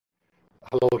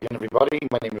Hello again, everybody.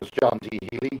 My name is John D.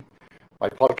 Healy. My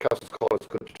podcast is called It's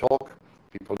Good to Talk.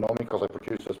 People know me because I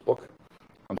produced this book,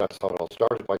 and that's how it all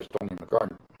started by Stoney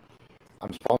McGurrin.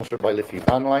 I'm sponsored by Liffey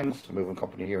Van Lines, a moving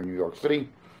company here in New York City,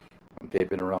 and they've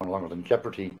been around longer than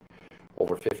Jeopardy,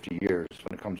 over 50 years.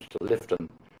 When it comes to lifting,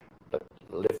 let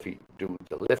Liffey do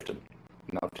the lifting.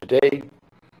 Now today,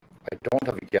 I don't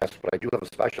have a guest, but I do have a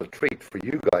special treat for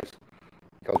you guys,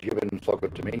 because you've been so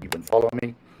good to me. You've been following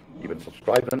me. You've been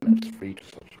subscribing. It's free to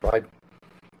subscribe.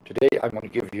 Today I'm going to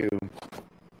give you,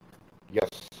 yes,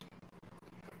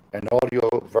 an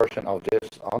audio version of this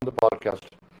on the podcast,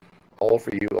 all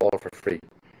for you, all for free.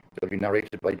 It'll be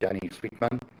narrated by Danny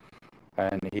Sweetman,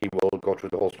 and he will go through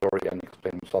the whole story and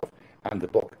explain himself and the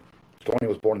book. Stoney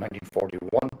was born in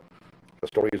 1941. The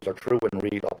stories are true and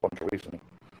real up until recently.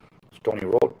 Stoney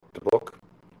wrote the book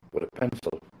with a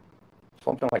pencil,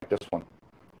 something like this one.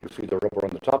 You see the rubber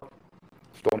on the top.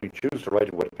 Stoney chose to write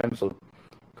it with a pencil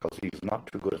because he's not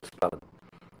too good at spelling.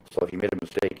 So if he made a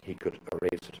mistake, he could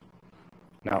erase it.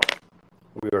 Now,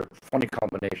 we're a funny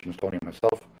combination, Stoney and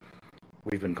myself.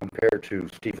 We've been compared to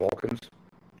Steve Hawkins,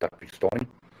 that would be Stoney,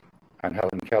 and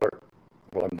Helen Keller.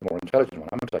 Well, I'm the more intelligent one,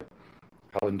 haven't I?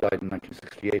 Helen died in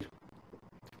 1968,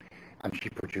 and she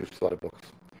produced a lot of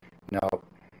books. Now,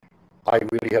 I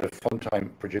really had a fun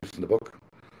time producing the book.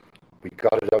 We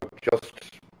got it out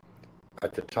just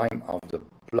at the time of the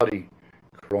bloody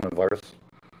coronavirus,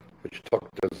 which took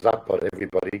the zap out of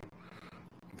everybody,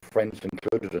 friends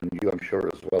included, and you, I'm sure,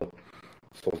 as well.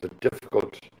 So it was a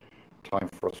difficult time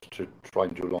for us to try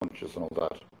and do launches and all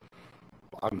that.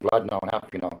 I'm glad now and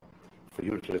happy now for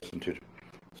you to listen to it.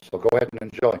 So go ahead and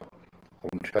enjoy. I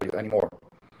won't tell you any more.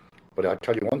 But I'll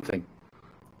tell you one thing.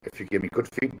 If you give me good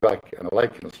feedback and a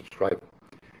like and a subscribe,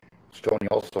 Stoney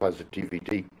also has a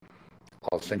DVD.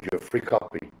 I'll send you a free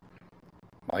copy.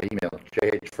 My email,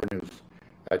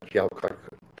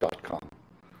 jhfornews@yahoo.com.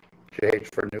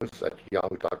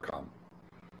 jhfornews@yahoo.com.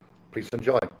 Please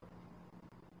enjoy.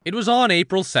 It was on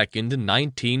April 2nd,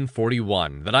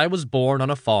 1941, that I was born on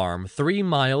a farm 3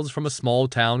 miles from a small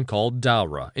town called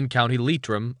Dowra in County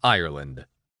Leitrim, Ireland.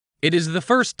 It is the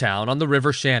first town on the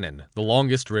River Shannon, the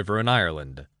longest river in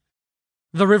Ireland.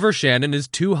 The River Shannon is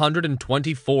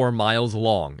 224 miles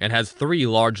long and has 3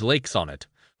 large lakes on it: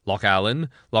 Loch Allen,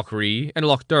 Loch Ree, and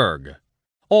Loch Derg,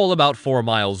 all about 4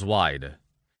 miles wide.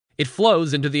 It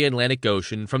flows into the Atlantic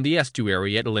Ocean from the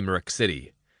estuary at Limerick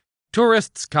City.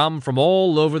 Tourists come from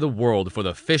all over the world for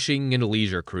the fishing and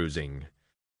leisure cruising.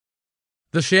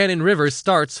 The Shannon River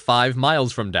starts 5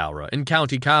 miles from Dowra in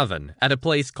County Cavan at a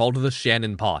place called the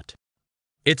Shannon Pot.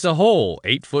 It's a hole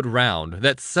 8 foot round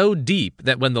that's so deep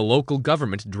that when the local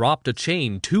government dropped a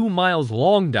chain 2 miles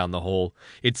long down the hole,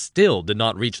 it still did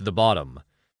not reach the bottom.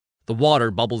 The water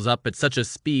bubbles up at such a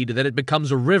speed that it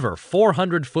becomes a river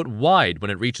 400 foot wide when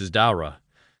it reaches Dowra.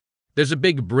 There's a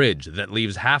big bridge that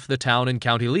leaves half the town in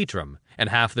County Leitrim and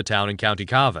half the town in County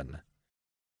Cavan.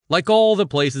 Like all the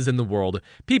places in the world,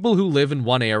 people who live in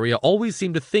one area always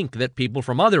seem to think that people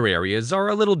from other areas are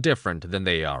a little different than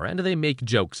they are, and they make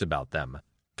jokes about them.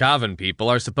 Cavan people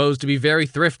are supposed to be very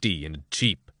thrifty and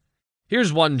cheap.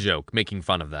 Here's one joke making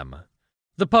fun of them.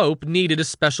 The Pope needed a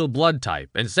special blood type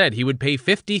and said he would pay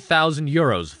 50,000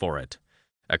 euros for it.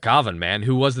 A Cavan man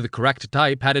who was the correct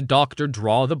type had a doctor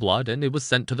draw the blood, and it was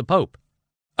sent to the Pope.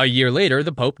 A year later,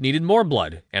 the Pope needed more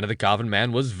blood, and the Cavan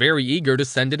man was very eager to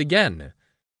send it again.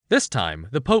 This time,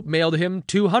 the Pope mailed him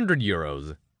 200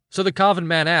 euros. So the Cavan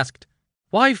man asked,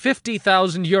 "Why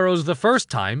 50,000 euros the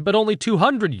first time, but only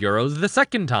 200 euros the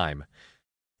second time?"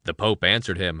 The Pope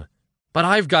answered him, "But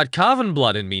I've got Cavan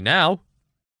blood in me now."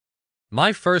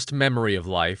 My first memory of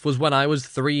life was when I was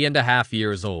 3.5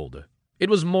 years old. It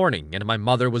was morning, and my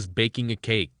mother was baking a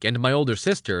cake, and my older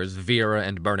sisters, Vera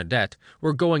and Bernadette,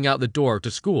 were going out the door to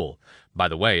school. By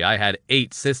the way, I had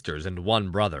 8 sisters and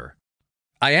 1 brother.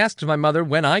 I asked my mother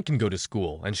when I can go to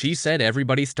school, and she said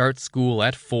everybody starts school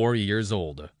at 4 years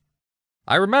old.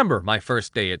 I remember my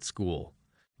first day at school.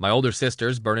 My older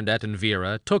sisters, Bernadette and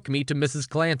Vera, took me to Mrs.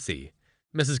 Clancy.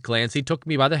 Mrs. Clancy took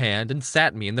me by the hand and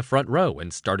sat me in the front row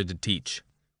and started to teach.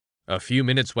 A few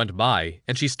minutes went by,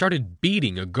 and she started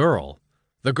beating a girl.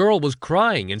 The girl was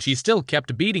crying, and she still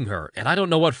kept beating her, and I don't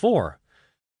know what for.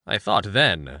 I thought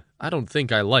then, I don't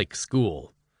think I like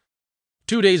school.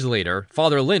 2 days later,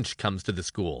 Father Lynch comes to the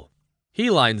school. He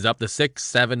lines up the 6,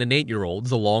 7, and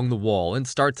 8-year-olds along the wall and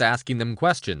starts asking them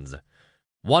questions.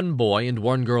 1 boy and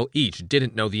 1 girl each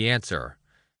didn't know the answer.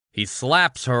 He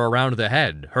slaps her around the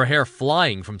head, her hair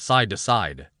flying from side to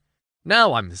side.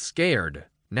 Now I'm scared.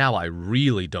 Now I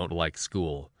really don't like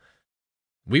school.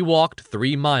 We walked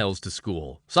 3 miles to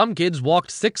school. Some kids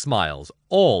walked 6 miles,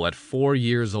 all at 4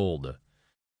 years old.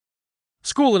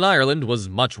 School in Ireland was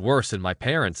much worse in my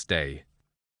parents' day.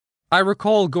 I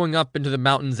recall going up into the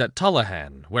mountains at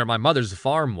Tullahan, where my mother's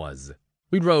farm was.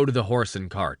 We rode the horse and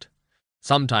cart.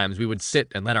 Sometimes we would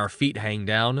sit and let our feet hang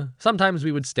down, sometimes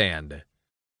we would stand.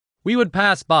 We would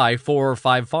pass by 4 or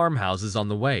 5 farmhouses on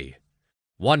the way.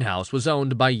 One house was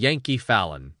owned by Yankee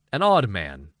Fallon, an odd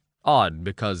man. Odd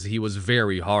because he was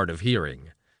very hard of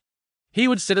hearing. He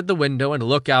would sit at the window and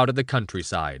look out at the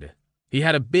countryside. He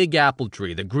had a big apple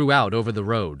tree that grew out over the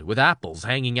road, with apples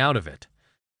hanging out of it.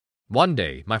 One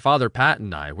day, my father Pat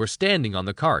and I were standing on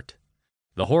the cart.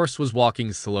 The horse was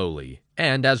walking slowly,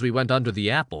 and as we went under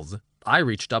the apples, I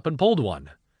reached up and pulled one.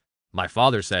 My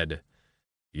father said,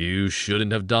 "You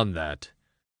shouldn't have done that."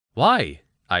 "Why?"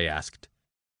 I asked.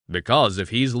 "Because if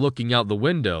he's looking out the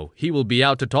window, he will be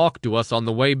out to talk to us on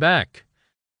the way back."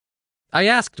 I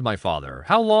asked my father,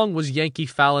 how long was Yankee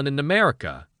Fallon in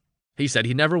America? He said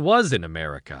he never was in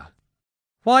America.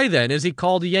 Why then is he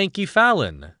called Yankee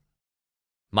Fallon?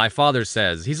 My father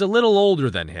says he's a little older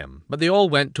than him, but they all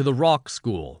went to the rock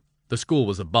school. The school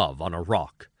was above, on a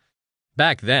rock.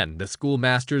 Back then, the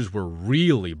schoolmasters were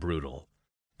really brutal.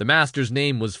 The master's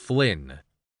name was Flynn.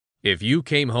 If you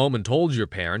came home and told your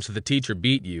parents the teacher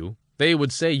beat you, they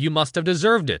would say you must have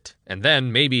deserved it, and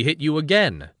then maybe hit you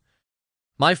again.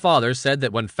 My father said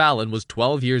that when Fallon was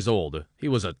 12 years old, he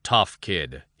was a tough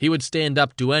kid. He would stand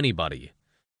up to anybody.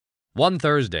 One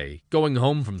Thursday, going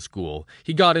home from school,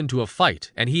 he got into a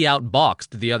fight and he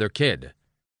outboxed the other kid.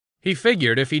 He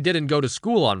figured if he didn't go to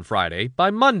school on Friday, by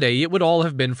Monday it would all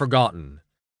have been forgotten.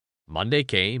 Monday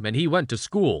came and he went to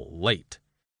school late.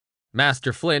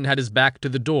 Master Flynn had his back to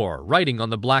the door, writing on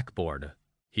the blackboard.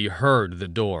 He heard the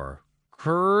door.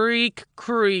 Creak,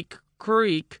 creak,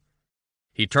 creak.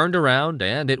 He turned around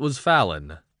and it was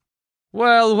Fallon.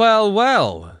 "Well, well,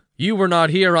 well, you were not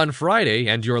here on Friday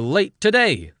and you're late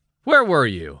today. Where were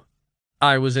you?"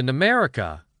 "I was in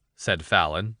America," said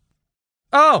Fallon.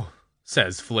 "Oh,"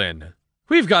 says Flynn,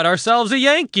 "we've got ourselves a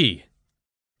Yankee."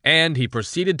 And he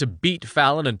proceeded to beat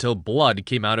Fallon until blood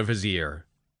came out of his ear.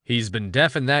 He's been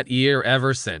deaf in that ear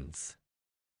ever since.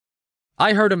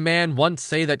 I heard a man once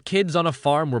say that kids on a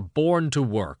farm were born to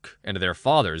work, and their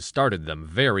fathers started them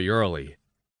very early.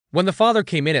 When the father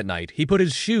came in at night, he put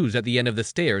his shoes at the end of the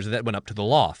stairs that went up to the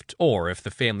loft, or, if the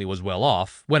family was well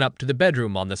off, went up to the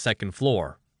bedroom on the second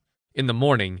floor. In the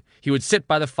morning, he would sit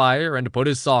by the fire and put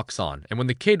his socks on, and when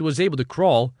the kid was able to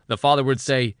crawl, the father would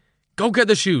say, "Go get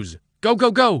the shoes! Go,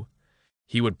 go, go!"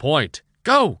 He would point,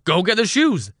 "Go, go get the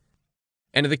shoes!"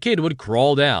 And the kid would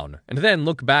crawl down, and then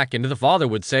look back and the father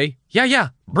would say, "Yeah, yeah,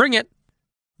 bring it!"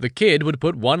 The kid would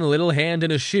put one little hand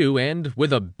in a shoe and,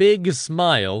 with a big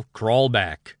smile, crawl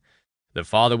back. The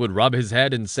father would rub his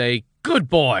head and say, "Good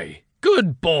boy!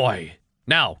 Good boy!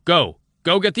 Now, go!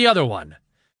 Go get the other one!"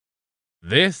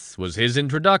 This was his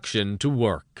introduction to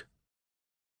work.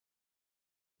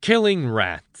 Killing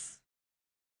rats.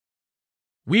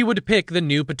 We would pick the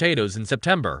new potatoes in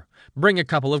September, bring a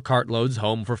couple of cartloads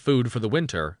home for food for the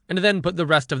winter, and then put the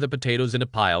rest of the potatoes in a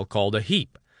pile called a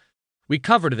heap. We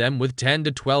covered them with 10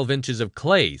 to 12 inches of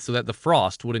clay so that the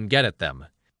frost wouldn't get at them.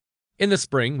 In the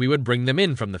spring, we would bring them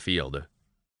in from the field.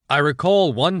 I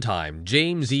recall one time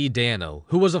James E. Dano,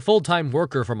 who was a full-time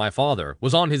worker for my father,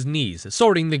 was on his knees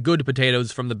sorting the good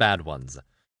potatoes from the bad ones.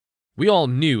 We all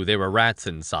knew there were rats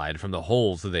inside from the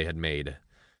holes that they had made.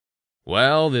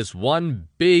 Well, this one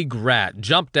big rat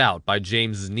jumped out by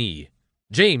James's knee.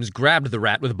 James grabbed the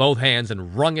rat with both hands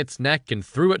and wrung its neck and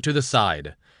threw it to the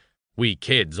side. We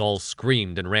kids all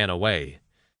screamed and ran away.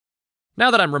 Now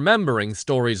that I'm remembering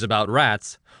stories about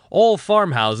rats, all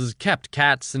farmhouses kept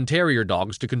cats and terrier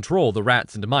dogs to control the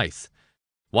rats and mice.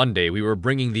 One day we were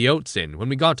bringing the oats in when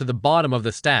we got to the bottom of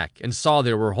the stack and saw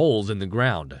there were holes in the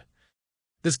ground.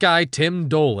 This guy, Tim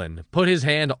Dolan, put his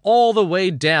hand all the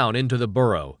way down into the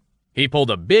burrow. He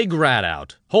pulled a big rat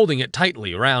out, holding it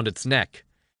tightly around its neck.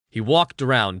 He walked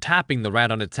around tapping the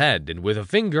rat on its head and with a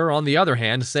finger on the other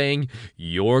hand saying,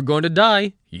 "You're going to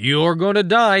die, you're going to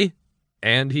die,"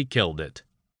 and he killed it.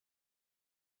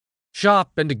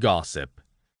 Shop and gossip.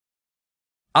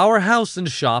 Our house and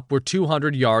shop were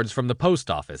 200 yards from the post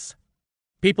office.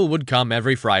 People would come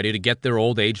every Friday to get their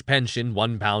old age pension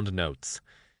 1-pound notes.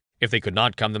 If they could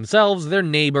not come themselves, their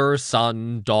neighbor,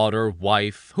 son, daughter,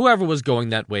 wife, whoever was going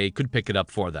that way could pick it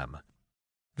up for them.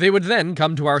 They would then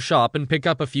come to our shop and pick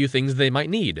up a few things they might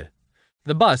need.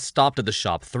 The bus stopped at the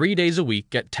shop 3 days a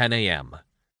week at 10 a.m.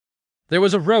 There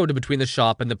was a road between the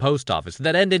shop and the post office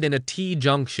that ended in a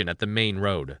T-junction at the main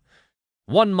road.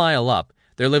 1 mile up,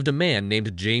 there lived a man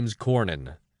named James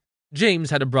Cornyn. James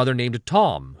had a brother named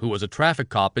Tom, who was a traffic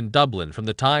cop in Dublin from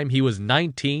the time he was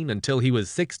 19 until he was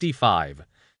 65.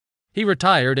 He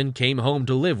retired and came home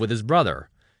to live with his brother.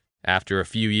 After a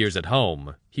few years at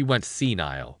home, he went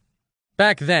senile.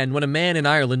 Back then, when a man in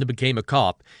Ireland became a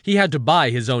cop, he had to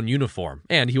buy his own uniform,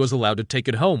 and he was allowed to take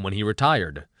it home when he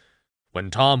retired. When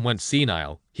Tom went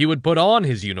senile, he would put on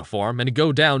his uniform and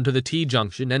go down to the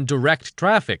T-junction and direct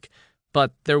traffic.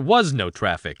 But there was no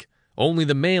traffic, only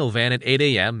the mail van at 8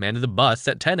 a.m. and the bus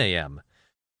at 10 a.m.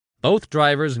 Both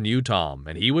drivers knew Tom,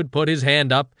 and he would put his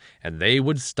hand up, and they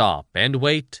would stop and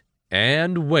wait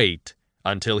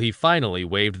until he finally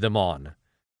waved them on.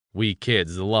 We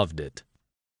kids loved it.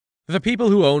 The people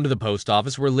who owned the post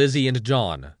office were Lizzie and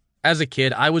John. As a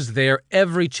kid, I was there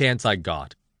every chance I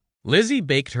got. Lizzie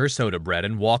baked her soda bread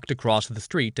and walked across the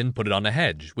street and put it on a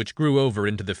hedge, which grew over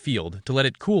into the field to let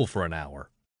it cool for an hour.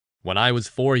 When I was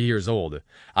 4 years old,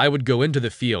 I would go into the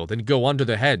field and go under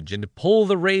the hedge and pull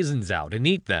the raisins out and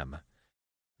eat them.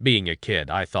 Being a kid,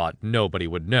 I thought nobody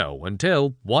would know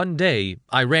until, one day,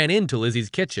 I ran into Lizzie's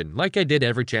kitchen like I did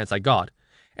every chance I got,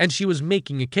 and she was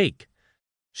making a cake.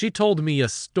 She told me a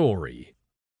story.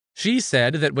 She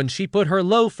said that when she put her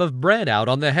loaf of bread out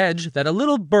on the hedge, that a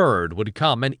little bird would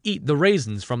come and eat the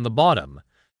raisins from the bottom.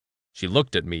 She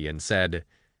looked at me and said,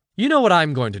 "You know what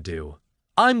I'm going to do?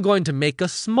 I'm going to make a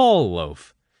small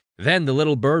loaf. Then the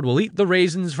little bird will eat the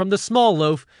raisins from the small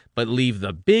loaf, but leave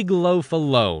the big loaf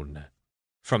alone."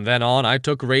 From then on, I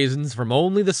took raisins from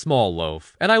only the small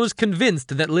loaf, and I was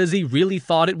convinced that Lizzie really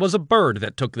thought it was a bird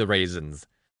that took the raisins.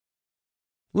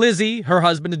 Lizzie, her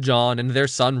husband John, and their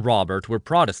son Robert were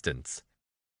Protestants.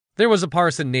 There was a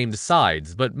parson named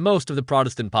Sides, but most of the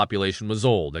Protestant population was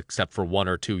old, except for 1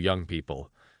 or 2 young people.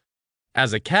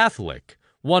 As a Catholic,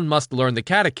 one must learn the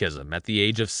catechism at the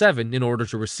age of 7 in order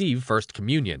to receive First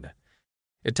Communion.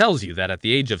 It tells you that at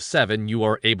the age of 7 you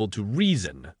are able to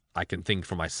reason. I can think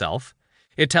for myself.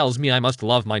 It tells me I must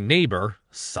love my neighbor,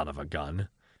 son of a gun.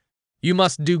 You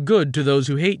must do good to those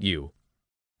who hate you.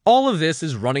 All of this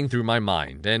is running through my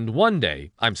mind, and one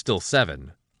day, I'm still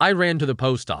 7, I ran to the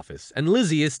post office, and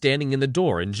Lizzie is standing in the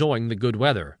door enjoying the good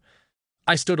weather.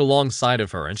 I stood alongside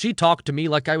of her, and she talked to me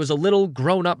like I was a little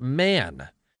grown-up man.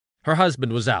 Her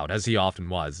husband was out, as he often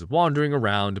was, wandering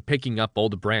around, picking up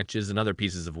old branches and other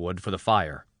pieces of wood for the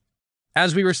fire.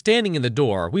 As we were standing in the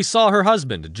door, we saw her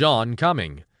husband, John,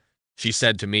 coming. She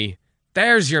said to me,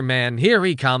 "There's your man, here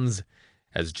he comes."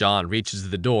 As John reaches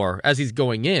the door, as he's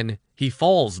going in, he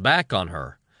falls back on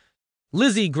her.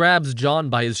 Lizzie grabs John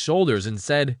by his shoulders and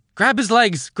said, "Grab his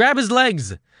legs! Grab his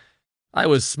legs!" I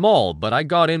was small, but I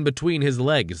got in between his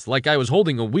legs like I was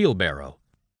holding a wheelbarrow.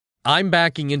 I'm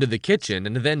backing into the kitchen,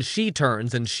 and then she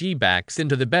turns and she backs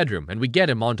into the bedroom, and we get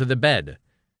him onto the bed.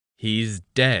 He's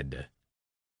dead.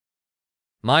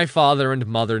 My father and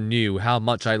mother knew how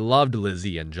much I loved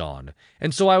Lizzie and John,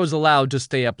 and so I was allowed to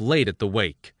stay up late at the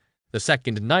wake. The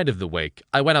second night of the wake,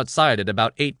 I went outside at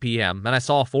about 8 p.m. and I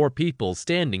saw 4 people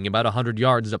standing about 100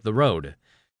 yards up the road.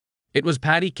 It was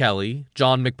Paddy Kelly,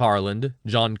 John McParland,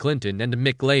 John Clinton, and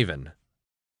Mick Lavin.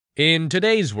 In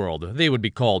today's world, they would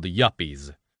be called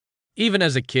yuppies. Even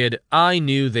as a kid, I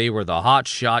knew they were the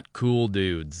hotshot cool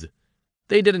dudes.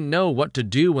 They didn't know what to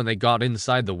do when they got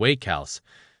inside the wake house.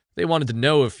 They wanted to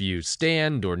know if you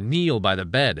stand or kneel by the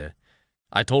bed.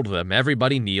 I told them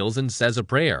everybody kneels and says a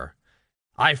prayer.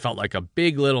 I felt like a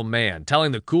big little man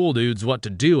telling the cool dudes what to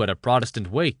do at a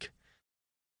Protestant wake.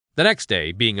 The next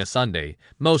day, being a Sunday,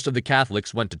 most of the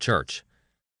Catholics went to church.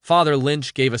 Father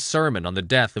Lynch gave a sermon on the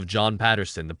death of John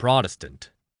Patterson, the Protestant.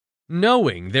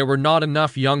 Knowing there were not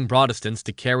enough young Protestants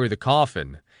to carry the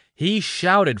coffin, he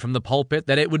shouted from the pulpit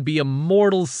that it would be a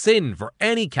mortal sin for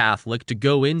any Catholic to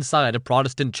go inside a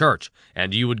Protestant church,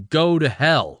 and you would go to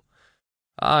hell.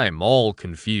 I'm all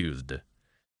confused.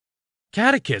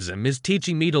 Catechism is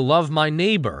teaching me to love my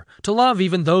neighbor, to love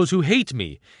even those who hate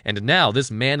me, and now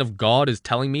this man of God is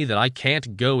telling me that I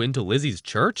can't go into Lizzie's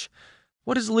church?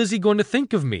 What is Lizzie going to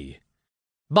think of me?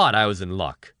 But I was in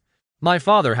luck. My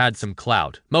father had some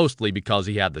clout, mostly because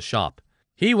he had the shop.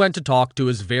 He went to talk to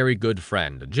his very good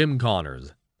friend, Jim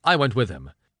Connors. I went with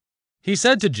him. He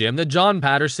said to Jim that John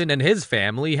Patterson and his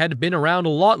family had been around a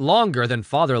lot longer than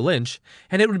Father Lynch,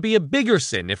 and it would be a bigger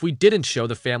sin if we didn't show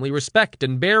the family respect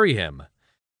and bury him.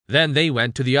 Then they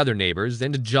went to the other neighbors,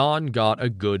 and John got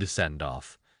a good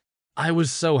send-off. I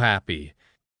was so happy.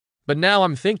 But now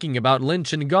I'm thinking about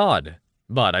Lynch and God,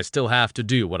 but I still have to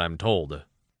do what I'm told.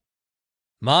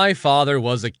 My father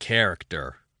was a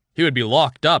character. He would be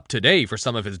locked up today for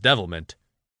some of his devilment.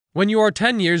 When you are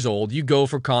 10 years old, you go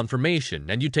for confirmation,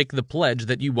 and you take the pledge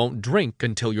that you won't drink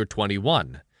until you're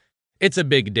 21. It's a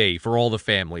big day for all the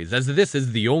families, as this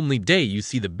is the only day you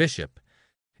see the bishop.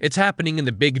 It's happening in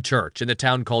the big church in the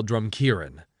town called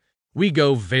Drumkeeran. We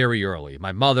go very early,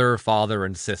 my mother, father,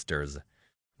 and sisters.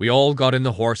 We all got in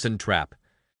the horse and trap.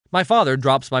 My father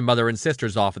drops my mother and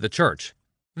sisters off at the church.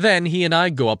 Then he and I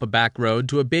go up a back road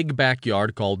to a big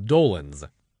backyard called Dolan's.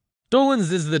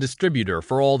 Dolan's is the distributor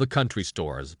for all the country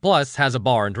stores, plus has a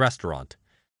bar and restaurant.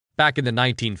 Back in the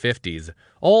 1950s,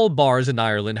 all bars in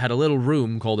Ireland had a little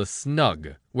room called a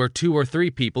snug, where 2 or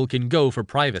 3 people can go for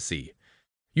privacy.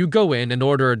 You go in and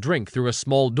order a drink through a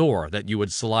small door that you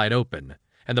would slide open,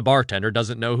 and the bartender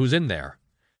doesn't know who's in there.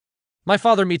 My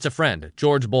father meets a friend,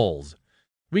 George Bowles.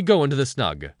 We go into the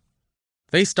snug.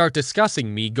 They start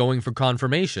discussing me going for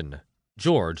confirmation.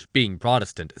 George, being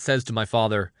Protestant, says to my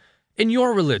father, "In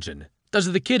your religion,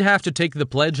 does the kid have to take the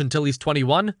pledge until he's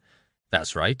 21?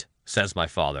 "That's right," says my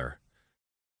father.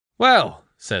 "Well,"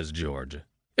 says George,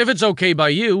 "if it's okay by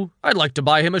you, I'd like to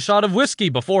buy him a shot of whiskey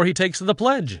before he takes the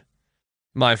pledge."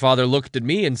 My father looked at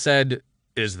me and said,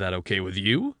 "Is that okay with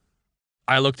you?"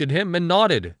 I looked at him and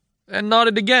nodded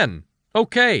again.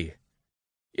 "Okay."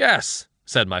 "Yes,"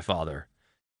 said my father.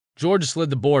 George slid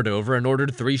the board over and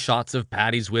ordered 3 shots of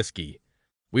Paddy's whiskey.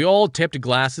 We all tipped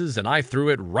glasses, and I threw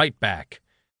it right back.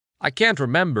 I can't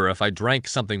remember if I drank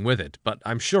something with it, but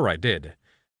I'm sure I did.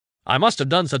 I must have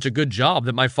done such a good job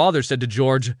that my father said to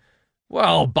George,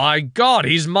 "Well, by God,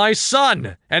 he's my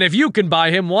son, and if you can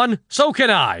buy him one, so can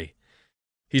I."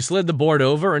 He slid the board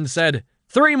over and said,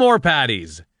 "3 more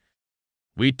Paddies."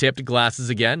 We tipped glasses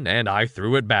again, and I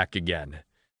threw it back again.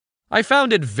 I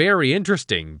found it very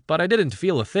interesting, but I didn't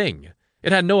feel a thing.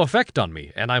 It had no effect on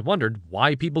me, and I wondered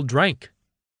why people drank.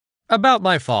 About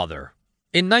my father.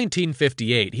 In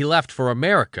 1958, he left for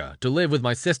America to live with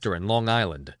my sister in Long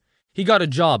Island. He got a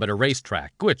job at a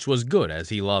racetrack, which was good as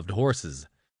he loved horses.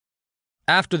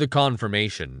 After the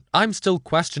confirmation, I'm still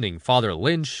questioning Father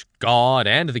Lynch, God,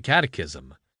 and the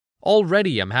Catechism.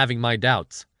 Already I'm having my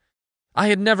doubts. I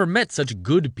had never met such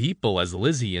good people as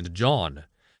Lizzie and John.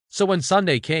 So when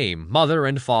Sunday came, Mother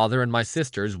and Father and my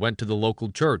sisters went to the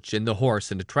local church in the Horse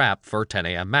and Trap for 10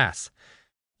 a.m. Mass.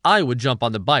 I would jump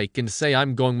on the bike and say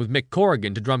I'm going with Mick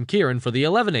Corrigan to Drumkeerin for the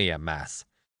 11 a.m. Mass.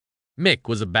 Mick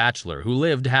was a bachelor who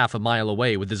lived half a mile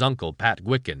away with his uncle, Pat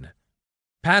Gwicken.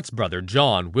 Pat's brother,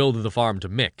 John, willed the farm to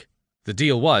Mick. The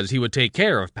deal was he would take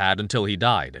care of Pat until he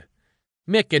died.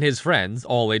 Mick and his friends,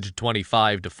 all aged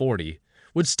 25 to 40,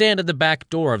 would stand at the back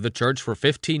door of the church for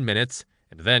 15 minutes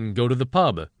and then go to the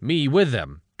pub, me with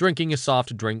them, drinking a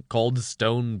soft drink called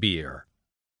stone beer.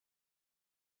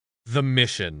 The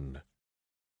Mission.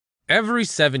 Every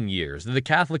 7 years, the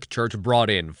Catholic Church brought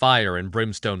in fire and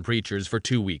brimstone preachers for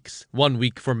 2 weeks, 1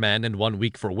 week for men and 1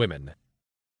 week for women.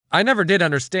 I never did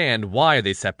understand why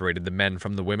they separated the men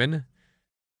from the women.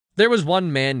 There was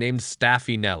one man named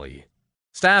Staffy Nelly.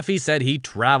 Staffy said he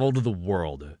traveled the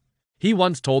world. He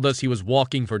once told us he was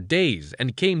walking for days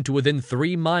and came to within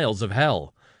 3 miles of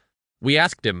hell. We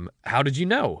asked him, "How did you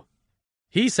know?"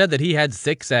 He said that he had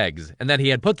 6 eggs and that he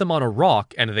had put them on a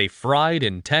rock and they fried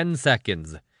in 10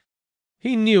 seconds.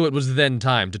 He knew it was then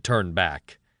time to turn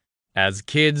back. As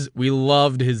kids, we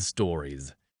loved his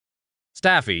stories.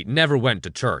 Staffy never went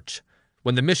to church.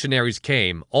 When the missionaries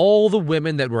came, all the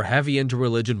women that were heavy into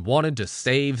religion wanted to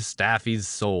save Staffy's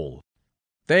soul.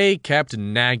 They kept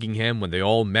nagging him when they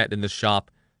all met in the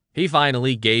shop. He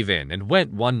finally gave in and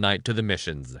went one night to the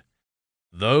missions.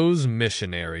 Those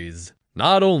missionaries.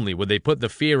 Not only would they put the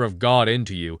fear of God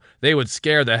into you, they would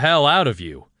scare the hell out of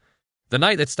you. The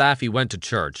night that Staffy went to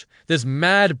church, this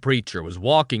mad preacher was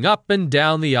walking up and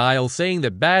down the aisle saying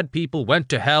that bad people went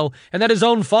to hell and that his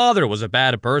own father was a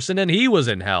bad person and he was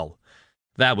in hell.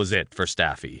 That was it for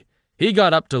Staffy. He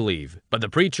got up to leave, but the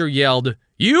preacher yelled,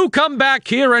 "You come back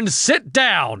here and sit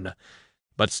down!"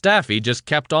 But Staffy just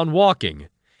kept on walking,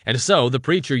 and so the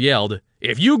preacher yelled,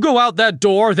 "If you go out that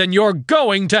door, then you're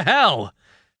going to hell!"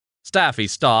 Staffy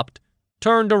stopped,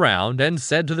 turned around, and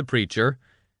said to the preacher,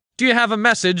 "Do you have a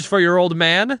message for your old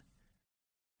man?"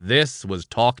 This was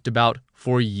talked about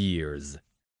for years.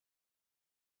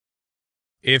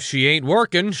 If she ain't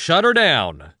working, shut her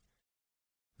down.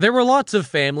 There were lots of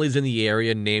families in the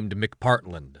area named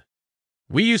McPartland.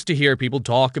 We used to hear people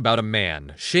talk about a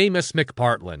man, Seamus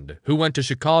McPartland, who went to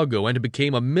Chicago and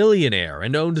became a millionaire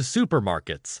and owned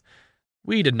supermarkets.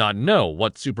 We did not know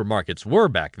what supermarkets were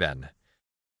back then.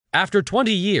 After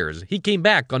 20 years, he came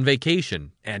back on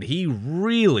vacation, and he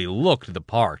really looked the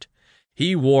part.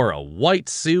 He wore a white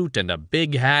suit and a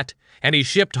big hat, and he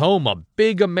shipped home a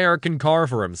big American car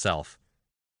for himself.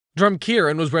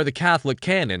 Drumkeerin was where the Catholic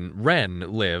canon, Wren,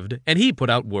 lived, and he put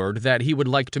out word that he would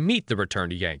like to meet the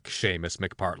returned Yank, Seamus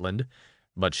McPartland,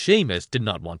 but Seamus did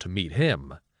not want to meet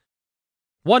him.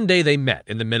 One day they met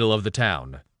in the middle of the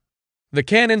town. The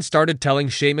canon started telling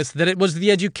Seamus that it was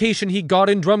the education he got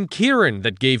in Drumkeerin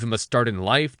that gave him a start in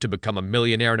life to become a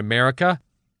millionaire in America,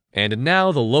 and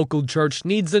now the local church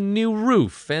needs a new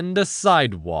roof and a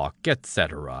sidewalk,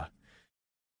 etc.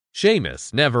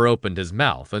 Seamus never opened his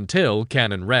mouth until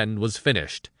Canon Wren was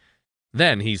finished.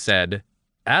 Then he said,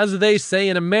 "As they say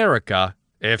in America,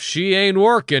 if she ain't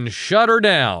working, shut her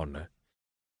down."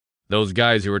 Those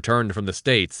guys who returned from the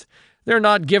States, they're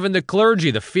not giving the clergy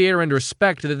the fear and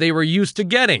respect that they were used to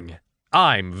getting.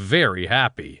 I'm very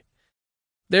happy.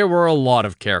 There were a lot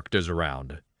of characters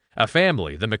around. A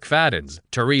family, the McFaddens,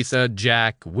 Teresa,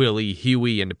 Jack, Willie,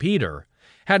 Huey, and Peter,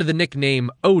 had the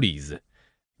nickname Odies.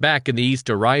 Back in the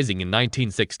Easter Rising in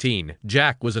 1916,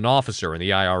 Jack was an officer in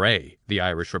the IRA, the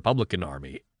Irish Republican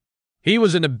Army. He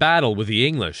was in a battle with the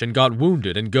English and got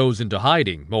wounded and goes into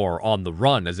hiding, or on the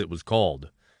run as it was called.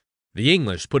 The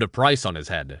English put a price on his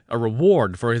head, a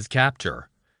reward for his capture.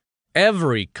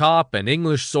 Every cop and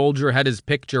English soldier had his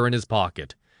picture in his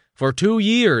pocket. For 2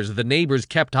 years the neighbors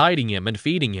kept hiding him and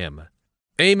feeding him.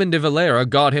 Eamon de Valera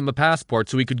got him a passport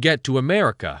so he could get to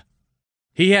America.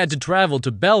 He had to travel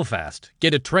to Belfast,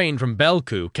 get a train from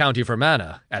Belcoo, County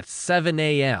Fermanagh, at 7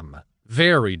 a.m.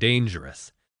 Very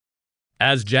dangerous.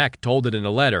 As Jack told it in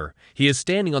a letter, he is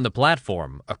standing on the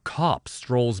platform. A cop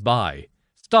strolls by,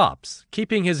 stops,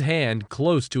 keeping his hand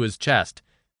close to his chest,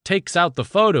 takes out the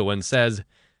photo and says,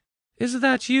 "Is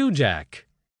that you, Jack?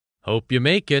 Hope you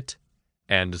make it,"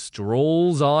 and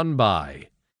strolls on by.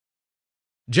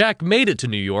 Jack made it to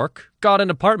New York, got an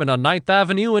apartment on 9th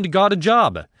Avenue, and got a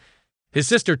job. His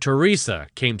sister Teresa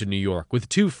came to New York with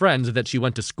 2 friends that she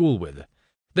went to school with.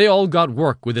 They all got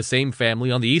work with the same family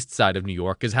on the east side of New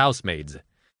York as housemaids.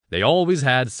 They always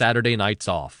had Saturday nights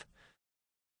off.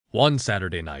 One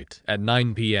Saturday night, at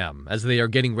 9 p.m., as they are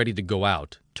getting ready to go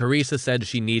out, Teresa said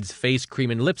she needs face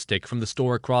cream and lipstick from the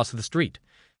store across the street.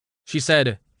 She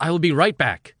said, "I will be right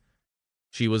back."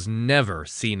 She was never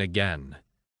seen again.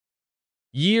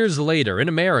 Years later, in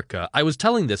America, I was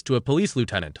telling this to a police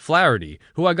lieutenant, Flaherty,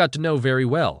 who I got to know very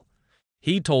well.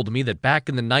 He told me that back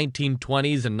in the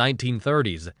 1920s and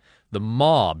 1930s, the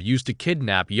mob used to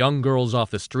kidnap young girls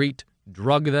off the street,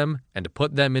 drug them, and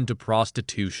put them into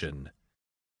prostitution.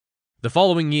 The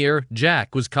following year,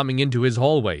 Jack was coming into his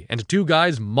hallway, and 2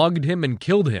 guys mugged him and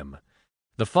killed him.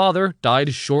 The father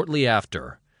died shortly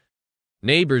after.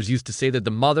 Neighbors used to say that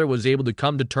the mother was able to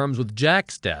come to terms with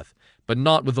Jack's death, but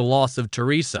not with the loss of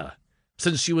Teresa.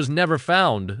 Since she was never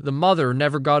found, the mother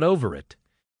never got over it.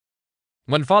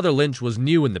 When Father Lynch was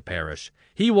new in the parish,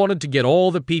 he wanted to get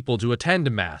all the people to attend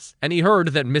Mass, and he heard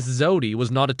that Mrs. Odie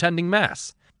was not attending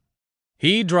Mass.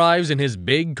 He drives in his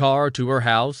big car to her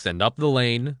house and up the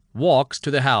lane, walks to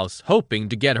the house, hoping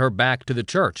to get her back to the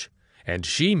church, and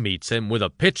she meets him with a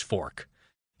pitchfork.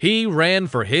 He ran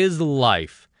for his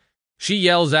life. She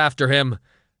yells after him,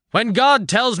 "When God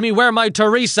tells me where my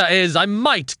Teresa is, I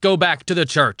might go back to the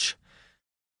church."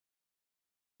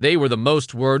 They were the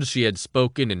most words she had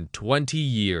spoken in 20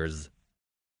 years.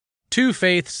 2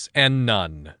 faiths and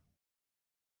none.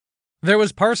 There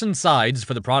was Parson Sides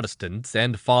for the Protestants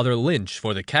and Father Lynch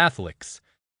for the Catholics.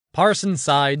 Parson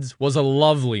Sides was a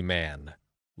lovely man.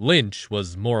 Lynch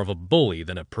was more of a bully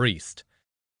than a priest.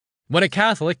 When a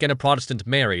Catholic and a Protestant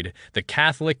married, the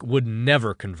Catholic would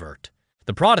never convert.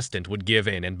 The Protestant would give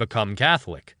in and become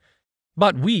Catholic.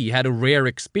 But we had a rare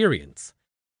experience.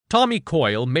 Tommy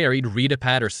Coyle married Rita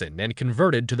Patterson and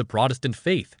converted to the Protestant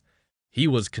faith. He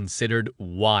was considered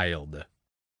wild.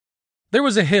 There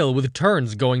was a hill with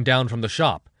turns going down from the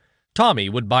shop. Tommy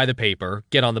would buy the paper,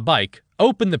 get on the bike,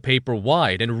 open the paper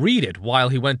wide, and read it while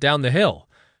he went down the hill.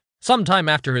 Sometime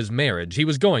after his marriage, he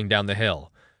was going down the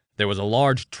hill. There was a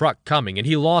large truck coming, and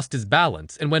he lost his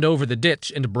balance and went over the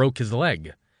ditch and broke his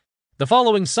leg. The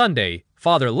following Sunday,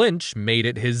 Father Lynch made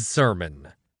it his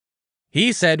sermon.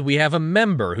 He said we have a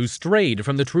member who strayed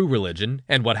from the true religion,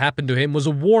 and what happened to him was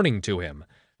a warning to him,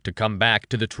 to come back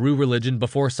to the true religion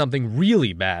before something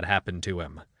really bad happened to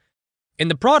him. In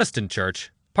the Protestant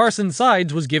church, Parson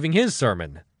Sides was giving his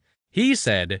sermon. He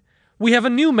said, "We have a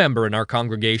new member in our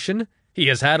congregation. He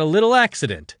has had a little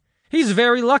accident. He's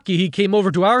very lucky he came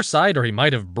over to our side, or he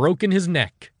might have broken his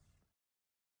neck."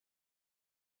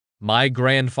 My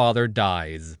grandfather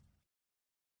dies.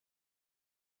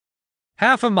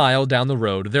 Half a mile down the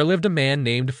road, there lived a man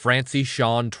named Francie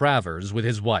Sean Travers with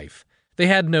his wife. They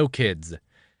had no kids.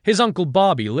 His Uncle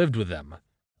Bobby lived with them.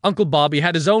 Uncle Bobby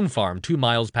had his own farm 2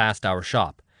 miles past our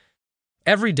shop.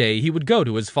 Every day he would go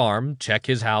to his farm, check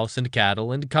his house and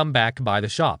cattle, and come back by the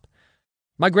shop.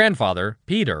 My grandfather,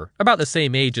 Peter, about the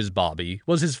same age as Bobby,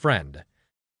 was his friend.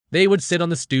 They would sit on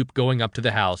the stoop going up to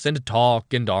the house and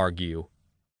talk and argue.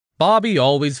 Bobby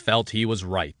always felt he was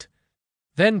right.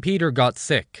 Then Peter got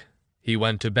sick. He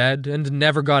went to bed and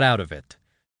never got out of it.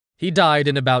 He died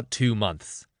in about 2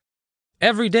 months.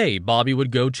 Every day Bobby would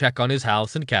go check on his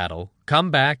house and cattle, come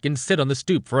back and sit on the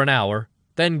stoop for an hour,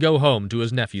 then go home to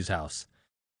his nephew's house.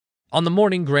 On the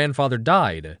morning Grandfather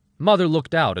died, Mother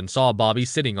looked out and saw Bobby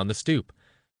sitting on the stoop.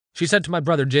 She said to my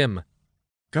brother Jim,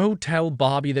 "Go tell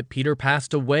Bobby that Peter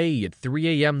passed away at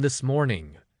 3 a.m. this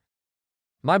morning."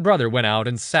 My brother went out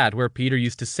and sat where Peter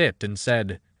used to sit and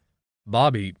said,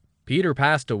 "Bobby, Peter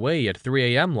passed away at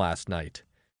 3 a.m. last night."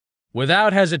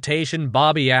 Without hesitation,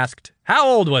 Bobby asked, "How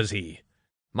old was he?"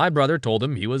 My brother told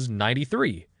him he was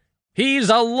 93.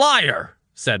 "He's a liar,"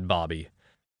 said Bobby.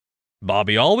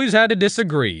 Bobby always had to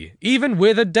disagree, even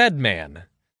with a dead man.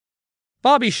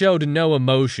 Bobby showed no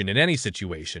emotion in any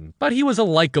situation, but he was a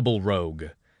likable rogue.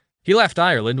 He left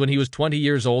Ireland when he was 20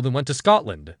 years old and went to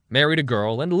Scotland, married a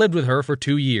girl, and lived with her for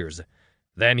 2 years.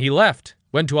 Then he left,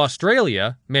 went to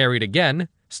Australia, married again,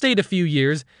 stayed a few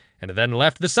years, and then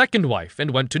left the second wife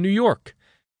and went to New York.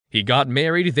 He got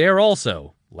married there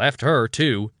also, left her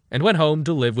too, and went home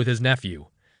to live with his nephew.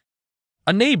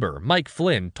 A neighbor, Mike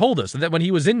Flynn, told us that when he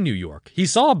was in New York, he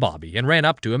saw Bobby and ran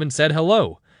up to him and said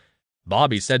hello.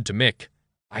 Bobby said to Mick,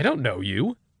 "I don't know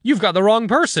you. You've got the wrong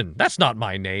person. That's not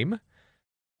my name."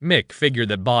 Mick figured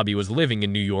that Bobby was living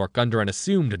in New York under an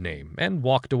assumed name and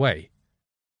walked away.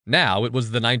 Now it was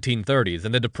the 1930s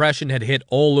and the Depression had hit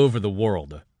all over the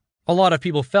world. A lot of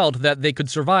people felt that they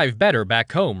could survive better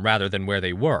back home rather than where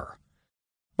they were.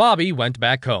 Bobby went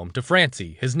back home to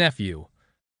Francie, his nephew.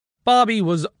 Bobby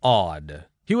was odd.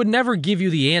 He would never give you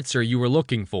the answer you were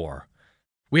looking for.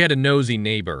 We had a nosy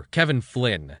neighbor, Kevin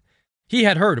Flynn. He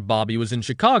had heard Bobby was in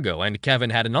Chicago and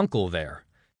Kevin had an uncle there.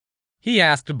 He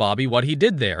asked Bobby what he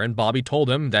did there, and Bobby told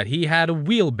him that he had a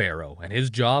wheelbarrow and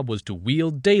his job was to wheel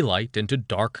daylight into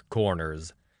dark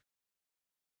corners.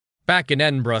 Back in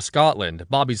Edinburgh, Scotland,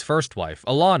 Bobby's first wife,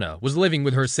 Alana, was living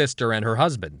with her sister and her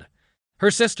husband.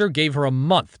 Her sister gave her a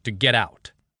month to get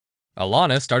out.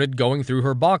 Alana started going through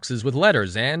her boxes with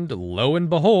letters and, lo and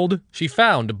behold, she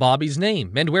found Bobby's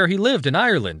name and where he lived in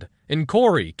Ireland, in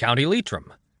Corry, County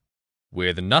Leitrim.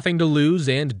 With nothing to lose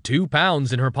and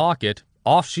 £2 in her pocket,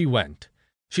 off she went.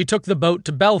 She took the boat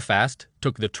to Belfast,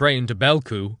 took the train to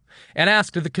Belcoo, and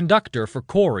asked the conductor for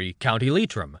Corry, County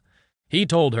Leitrim. He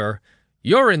told her,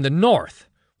 "You're in the north.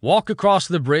 Walk across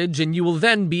the bridge and you will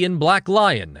then be in Black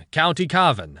Lion, County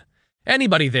Cavan.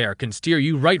 Anybody there can steer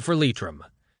you right for Leitrim."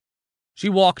 She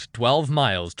walked 12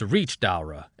 miles to reach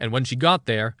Dowra, and when she got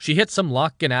there, she hit some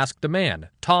luck and asked a man,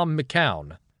 Tom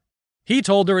McCown. He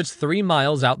told her it's 3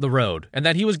 miles out the road, and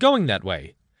that he was going that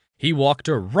way. He walked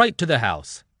her right to the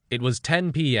house. It was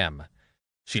 10 p.m.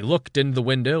 She looked in the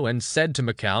window and said to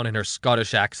McCown in her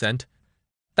Scottish accent,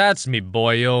 "That's me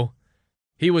boyo."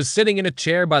 He was sitting in a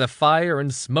chair by the fire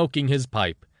and smoking his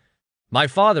pipe. My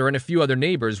father and a few other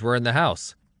neighbors were in the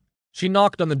house. She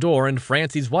knocked on the door and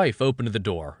Francie's wife opened the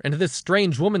door, and this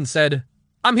strange woman said,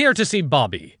 "I'm here to see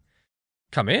Bobby."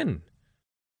 "Come in."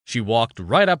 She walked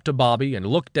right up to Bobby and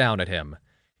looked down at him.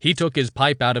 He took his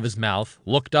pipe out of his mouth,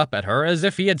 looked up at her as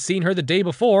if he had seen her the day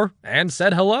before, and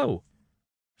said hello.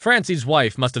 Francie's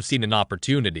wife must have seen an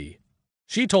opportunity.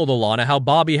 She told Alana how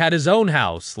Bobby had his own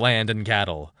house, land, and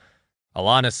cattle.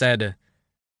 Alana said,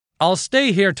 "I'll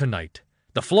stay here tonight.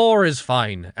 The floor is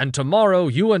fine, and tomorrow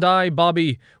you and I,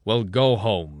 Bobby, will go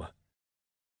home."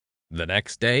 The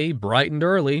next day, bright and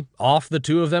early, off the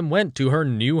two of them went to her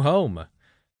new home.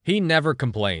 He never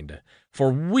complained. For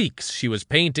weeks she was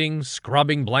painting,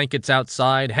 scrubbing blankets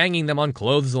outside, hanging them on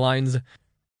clotheslines.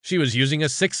 She was using a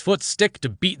 6-foot stick to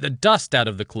beat the dust out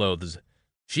of the clothes.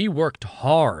 She worked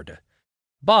hard.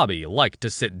 Bobby liked to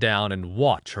sit down and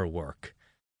watch her work.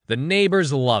 The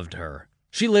neighbors loved her.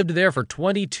 She lived there for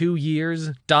 22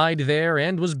 years, died there,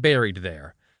 and was buried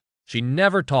there. She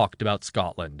never talked about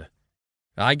Scotland.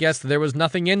 I guess there was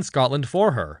nothing in Scotland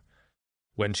for her.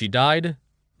 When she died,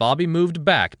 Bobby moved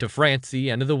back to Francie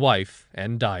and the wife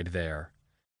and died there.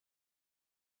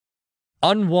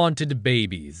 Unwanted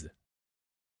babies.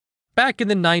 Back in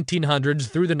the 1900s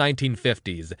through the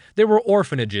 1950s, there were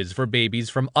orphanages for babies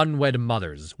from unwed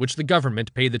mothers, which the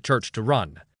government paid the church to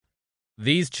run.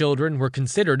 These children were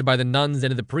considered by the nuns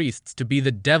and the priests to be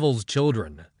the devil's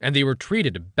children, and they were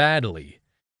treated badly.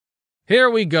 Here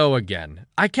we go again.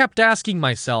 I kept asking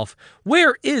myself,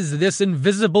 where is this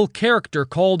invisible character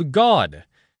called God?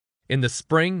 In the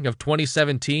spring of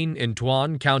 2017 in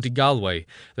Tuan, County Galway,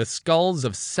 the skulls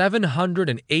of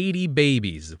 780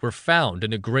 babies were found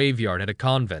in a graveyard at a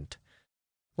convent.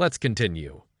 Let's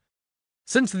continue.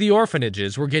 Since the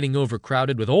orphanages were getting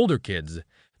overcrowded with older kids,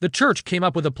 the church came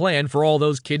up with a plan for all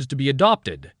those kids to be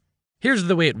adopted. Here's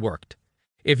the way it worked.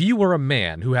 If you were a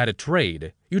man who had a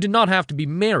trade, you did not have to be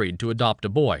married to adopt a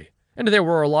boy, and there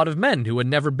were a lot of men who had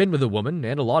never been with a woman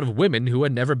and a lot of women who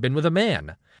had never been with a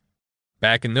man.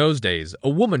 Back in those days, a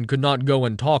woman could not go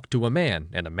and talk to a man,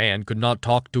 and a man could not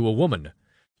talk to a woman.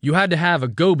 You had to have a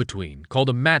go-between, called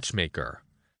a matchmaker.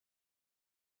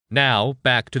 Now,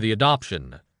 back to the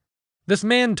adoption. This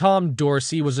man Tom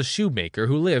Dorsey was a shoemaker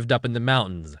who lived up in the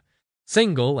mountains.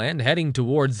 Single and heading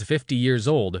towards 50 years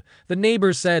old, the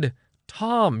neighbors said,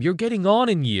 "Tom, you're getting on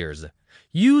in years.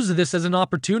 Use this as an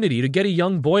opportunity to get a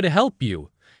young boy to help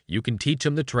you. You can teach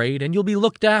him the trade and you'll be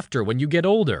looked after when you get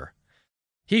older."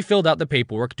 He filled out the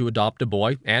paperwork to adopt a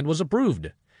boy and was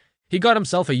approved. He got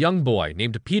himself a young boy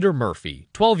named Peter Murphy,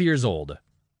 12 years old.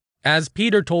 As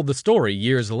Peter told the story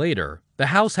years later, the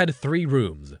house had 3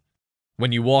 rooms.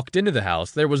 When you walked into the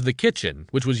house, there was the kitchen,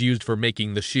 which was used for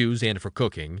making the shoes and for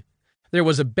cooking. There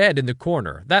was a bed in the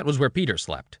corner. That was where Peter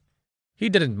slept. He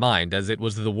didn't mind, as it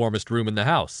was the warmest room in the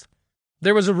house.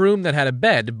 There was a room that had a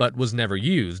bed but was never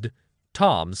used.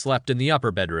 Tom slept in the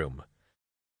upper bedroom.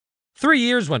 3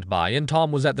 years went by and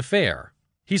Tom was at the fair.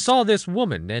 He saw this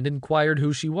woman and inquired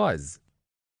who she was.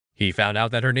 He found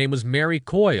out that her name was Mary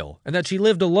Coyle and that she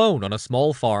lived alone on a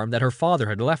small farm that her father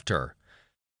had left her.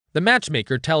 The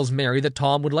matchmaker tells Mary that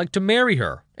Tom would like to marry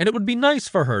her, and it would be nice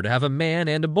for her to have a man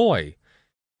and a boy.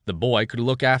 The boy could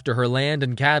look after her land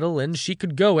and cattle, and she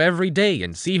could go every day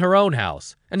and see her own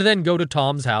house, and then go to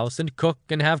Tom's house and cook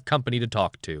and have company to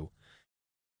talk to.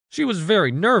 She was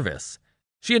very nervous.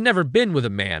 She had never been with a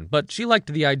man, but she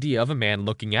liked the idea of a man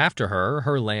looking after her,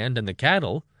 her land, and the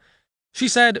cattle. She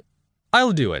said,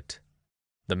 "I'll do it."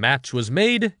 The match was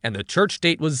made, and the church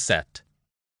date was set.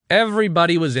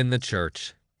 Everybody was in the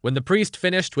church. When the priest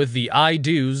finished with the "I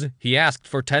do's," he asked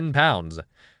for £10.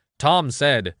 Tom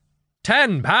said,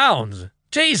 £10?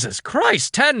 Jesus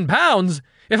Christ, £10?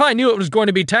 If I knew it was going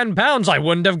to be £10, I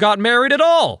wouldn't have got married at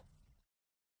all.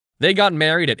 They got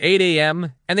married at 8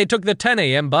 a.m., and they took the 10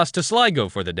 a.m. bus to Sligo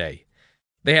for the day.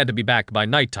 They had to be back by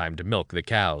nighttime to milk the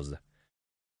cows.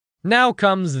 Now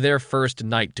comes their first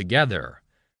night together.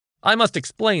 I must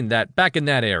explain that back in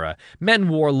that era, men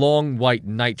wore long white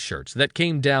nightshirts that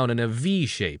came down in a V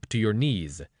shape to your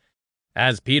knees.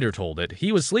 As Peter told it,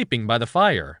 he was sleeping by the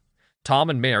fire. Tom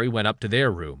and Mary went up to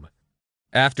their room.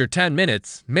 After 10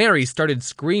 minutes, Mary started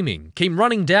screaming, came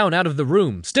running down out of the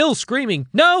room, still screaming,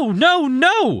 "No, no,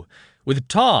 no!" with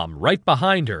Tom right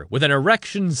behind her, with an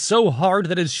erection so hard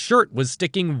that his shirt was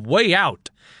sticking way out.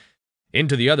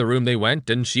 Into the other room they went,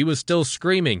 and she was still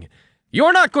screaming,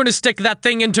 "You're not going to stick that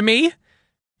thing into me!"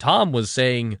 Tom was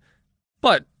saying,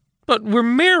 But we're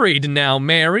married now,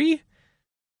 Mary."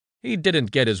 He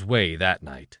didn't get his way that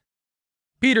night.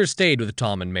 Peter stayed with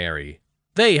Tom and Mary.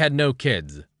 They had no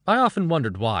kids. I often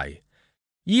wondered why.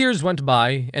 Years went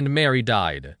by, and Mary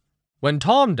died. When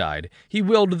Tom died, he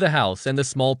willed the house and the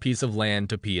small piece of land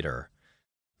to Peter.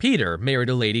 Peter married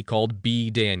a lady called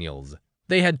B. Daniels.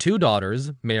 They had 2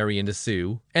 daughters, Mary and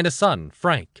Sue, and a son,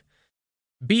 Frank.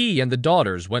 B and the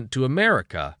daughters went to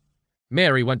America.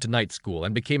 Mary went to night school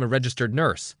and became a registered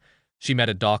nurse. She met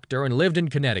a doctor and lived in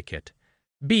Connecticut.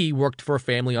 B worked for a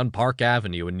family on Park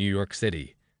Avenue in New York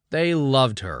City. They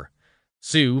loved her.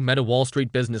 Sue met a Wall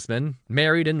Street businessman,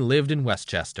 married and lived in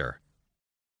Westchester.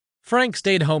 Frank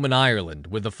stayed home in Ireland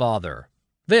with the father.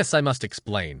 This I must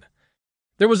explain.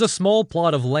 There was a small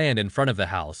plot of land in front of the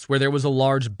house where there was a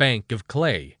large bank of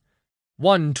clay.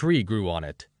 1 tree grew on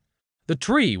it. The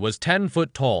tree was 10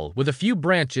 foot tall, with a few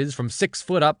branches from 6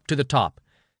 foot up to the top.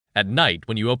 At night,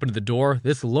 when you opened the door,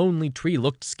 this lonely tree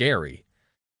looked scary.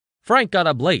 Frank got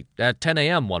up late, at 10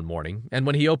 a.m. one morning, and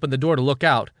when he opened the door to look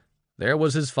out, there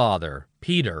was his father,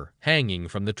 Peter, hanging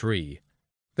from the tree.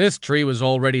 This tree was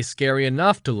already scary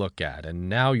enough to look at, and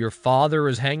now your father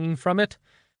is hanging from it?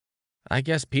 I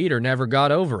guess Peter never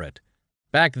got over it.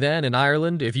 Back then, in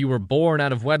Ireland, if you were born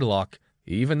out of wedlock,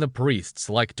 even the priests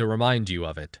liked to remind you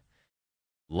of it.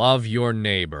 Love your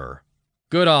neighbor.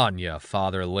 Good on ya,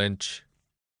 Father Lynch.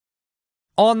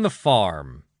 On the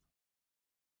farm.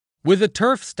 With the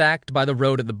turf stacked by the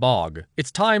road at the bog,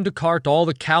 it's time to cart all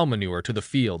the cow manure to the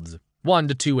fields, 1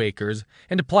 to 2 acres,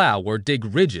 and to plow or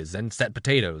dig ridges and set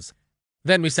potatoes.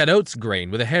 Then we set oats grain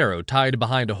with a harrow tied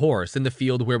behind a horse in the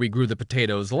field where we grew the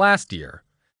potatoes last year.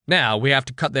 Now we have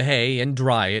to cut the hay and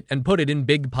dry it and put it in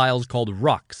big piles called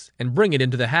rucks and bring it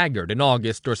into the haggard in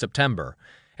August or September.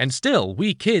 And still,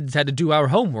 we kids had to do our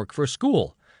homework for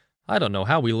school. I don't know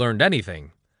how we learned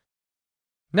anything.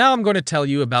 Now I'm going to tell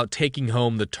you about taking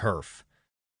home the turf.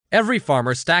 Every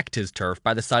farmer stacked his turf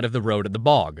by the side of the road at the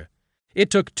bog. It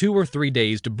took 2 or 3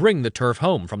 days to bring the turf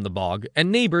home from the bog,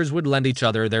 and neighbors would lend each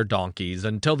other their donkeys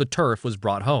until the turf was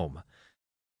brought home.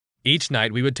 Each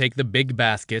night we would take the big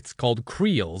baskets, called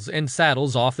creels, and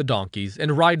saddles off the donkeys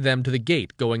and ride them to the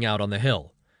gate going out on the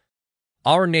hill.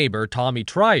 Our neighbor, Tommy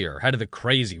Trier, had the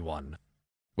crazy one.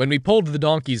 When we pulled the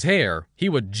donkey's hair, he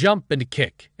would jump and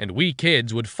kick, and we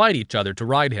kids would fight each other to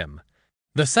ride him.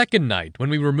 The second night, when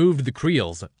we removed the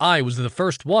creels, I was the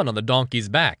first one on the donkey's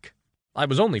back. I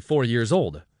was only 4 years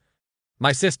old.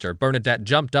 My sister, Bernadette,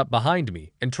 jumped up behind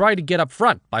me and tried to get up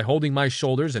front by holding my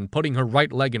shoulders and putting her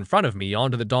right leg in front of me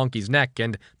onto the donkey's neck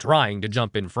and trying to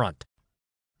jump in front.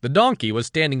 The donkey was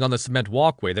standing on the cement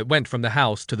walkway that went from the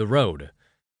house to the road.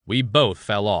 We both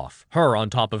fell off, her on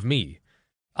top of me.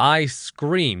 I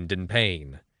screamed in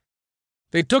pain.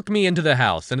 They took me into the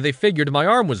house, and they figured my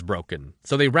arm was broken,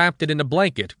 so they wrapped it in a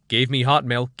blanket, gave me hot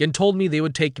milk, and told me they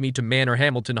would take me to Manor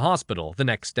Hamilton Hospital the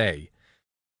next day.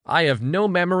 I have no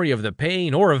memory of the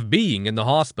pain or of being in the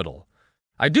hospital.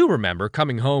 I do remember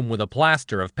coming home with a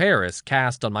plaster of Paris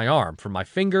cast on my arm from my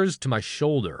fingers to my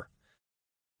shoulder.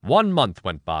 1 month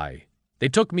went by. They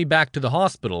took me back to the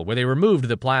hospital where they removed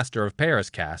the plaster of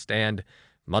Paris cast and,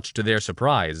 much to their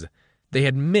surprise, they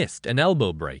had missed an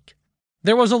elbow break.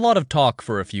 There was a lot of talk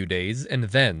for a few days, and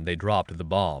then they dropped the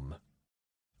bomb.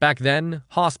 Back then,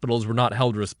 hospitals were not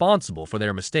held responsible for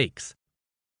their mistakes.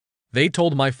 They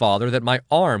told my father that my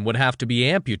arm would have to be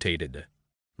amputated.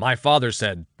 My father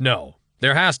said, "No,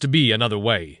 there has to be another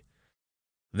way."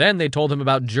 Then they told him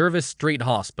about Jervis Street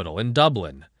Hospital in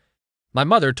Dublin. My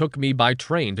mother took me by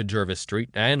train to Jervis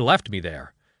Street and left me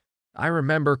there. I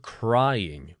remember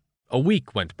crying. A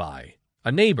week went by.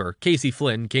 A neighbor, Casey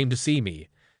Flynn, came to see me.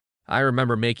 I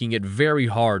remember making it very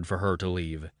hard for her to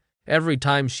leave. Every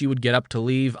time she would get up to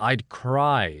leave, I'd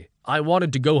cry. I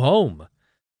wanted to go home.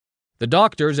 The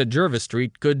doctors at Jervis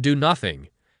Street could do nothing,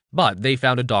 but they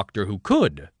found a doctor who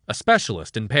could, a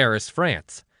specialist in Paris,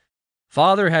 France.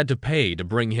 Father had to pay to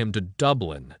bring him to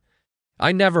Dublin.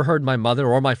 I never heard my mother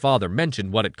or my father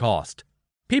mention what it cost.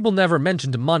 People never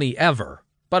mentioned money ever,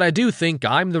 but I do think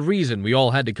I'm the reason we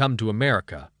all had to come to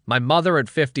America. My mother at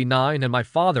 59 and my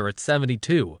father at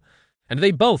 72, and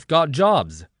they both got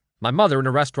jobs. My mother in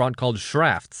a restaurant called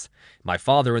Schraft's, my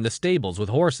father in the stables with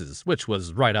horses, which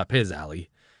was right up his alley.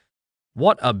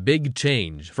 What a big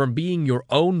change from being your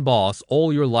own boss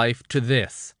all your life to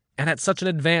this, and at such an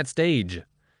advanced age.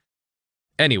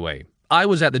 Anyway, I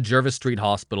was at the Jervis Street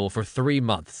Hospital for 3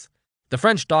 months. The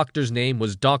French doctor's name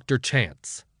was Dr.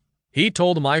 Chance. He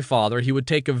told my father he would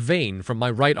take a vein from my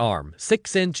right arm,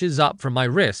 6 inches up from my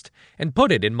wrist, and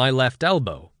put it in my left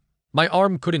elbow. My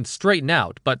arm couldn't straighten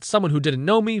out, but someone who didn't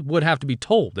know me would have to be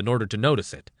told in order to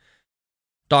notice it.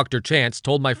 Dr. Chance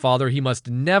told my father he must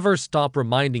never stop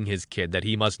reminding his kid that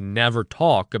he must never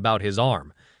talk about his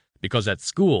arm, because at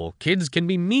school, kids can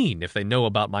be mean if they know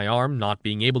about my arm not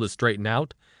being able to straighten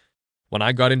out. When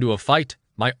I got into a fight,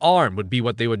 my arm would be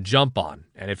what they would jump on,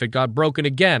 and if it got broken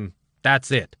again,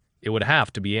 that's it. It would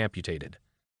have to be amputated.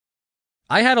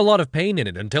 I had a lot of pain in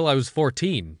it until I was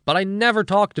 14, but I never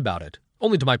talked about it,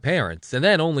 only to my parents, and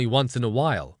then only once in a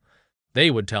while.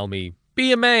 They would tell me,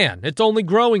 "Be a man, it's only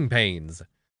growing pains."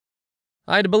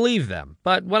 I'd believe them,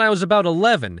 but when I was about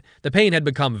 11, the pain had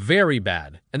become very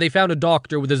bad, and they found a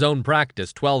doctor with his own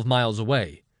practice 12 miles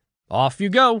away. "Off you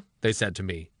go," they said to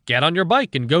me. "Get on your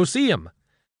bike and go see him."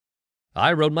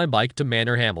 I rode my bike to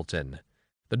Manor Hamilton.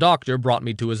 The doctor brought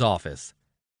me to his office.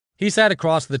 He sat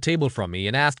across the table from me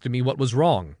and asked me what was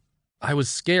wrong. I was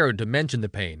scared to mention the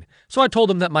pain, so I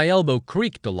told him that my elbow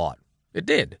creaked a lot. It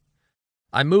did.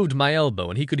 I moved my elbow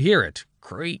and he could hear it.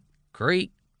 Creak,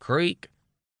 creak, creak.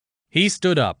 He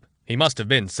stood up, he must have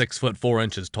been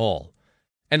 6'4" tall,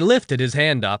 and lifted his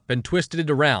hand up and twisted it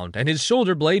around, and his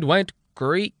shoulder blade went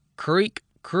creak, creak,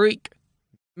 creak.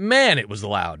 Man, it was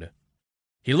loud.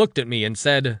 He looked at me and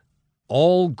said,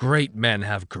 "All great men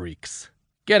have creaks.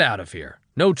 Get out of here.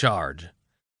 No charge."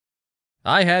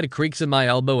 I had creaks in my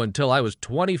elbow until I was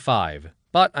 25,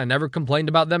 but I never complained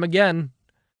about them again.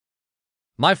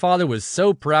 My father was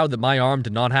so proud that my arm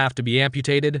did not have to be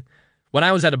amputated. When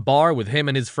I was at a bar with him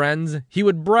and his friends, he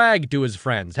would brag to his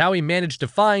friends how he managed to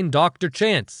find Dr.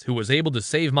 Chance, who was able to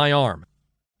save my arm.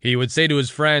 He would say to his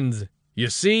friends, "You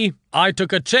see, I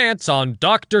took a chance on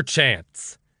Dr.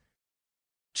 Chance."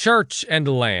 Church and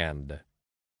land.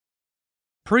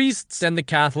 Priests and the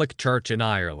Catholic Church in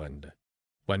Ireland.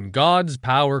 When God's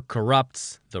power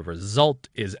corrupts, the result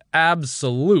is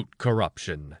absolute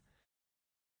corruption.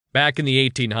 Back in the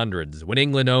 1800s, when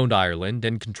England owned Ireland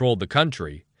and controlled the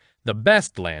country, the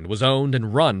best land was owned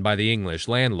and run by the English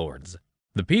landlords.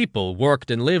 The people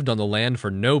worked and lived on the land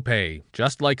for no pay,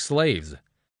 just like slaves.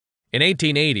 In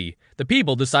 1880, the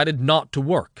people decided not to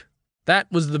work.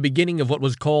 That was the beginning of what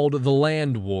was called the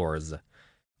Land Wars.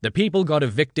 The people got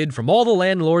evicted from all the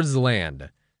landlords' land.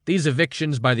 These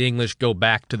evictions by the English go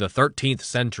back to the 13th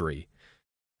century.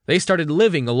 They started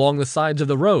living along the sides of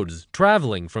the roads,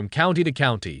 traveling from county to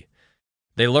county.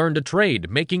 They learned a trade,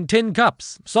 making tin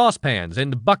cups, saucepans,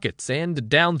 and buckets, and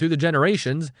down through the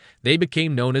generations, they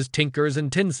became known as tinkers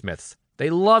and tinsmiths. They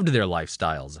loved their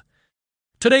lifestyles.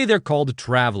 Today they're called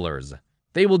travelers.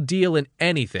 They will deal in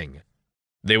anything.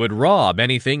 They would rob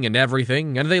anything and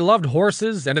everything, and they loved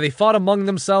horses, and they fought among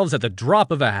themselves at the drop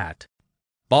of a hat.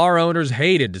 Bar owners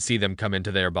hated to see them come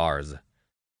into their bars.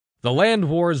 The land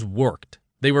wars worked.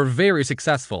 They were very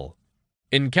successful.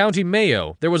 In County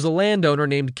Mayo, there was a landowner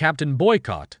named Captain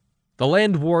Boycott. The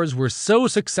land wars were so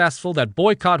successful that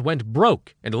Boycott went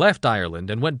broke and left Ireland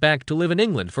and went back to live in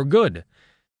England for good.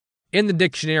 In the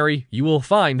dictionary, you will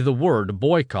find the word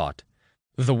boycott.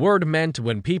 The word meant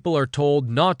when people are told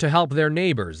not to help their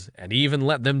neighbors and even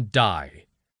let them die.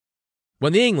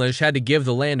 When the English had to give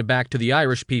the land back to the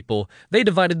Irish people, they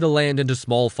divided the land into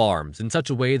small farms in such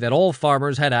a way that all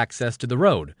farmers had access to the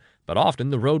road, but often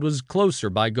the road was closer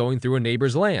by going through a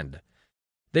neighbor's land.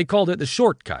 They called it the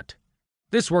shortcut.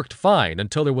 This worked fine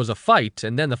until there was a fight,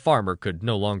 and then the farmer could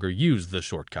no longer use the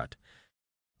shortcut.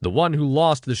 The one who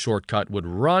lost the shortcut would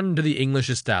run to the English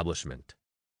establishment.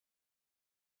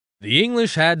 The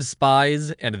English had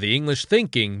spies, and the English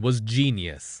thinking was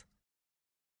genius.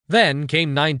 Then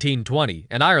came 1920,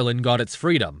 and Ireland got its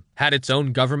freedom, had its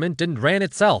own government, and ran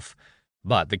itself.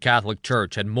 But the Catholic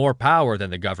Church had more power than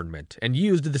the government, and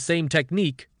used the same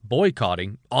technique,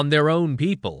 boycotting, on their own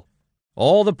people.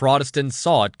 All the Protestants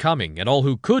saw it coming, and all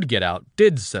who could get out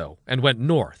did so, and went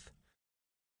north.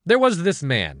 There was this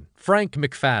man, Frank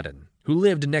McFadden, who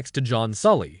lived next to John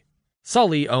Sully.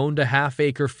 Sully owned a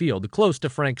half-acre field close to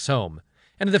Frank's home,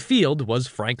 and the field was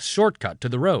Frank's shortcut to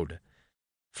the road.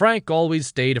 Frank always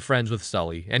stayed friends with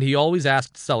Sully, and he always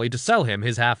asked Sully to sell him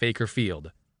his half-acre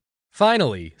field.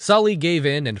 Finally, Sully gave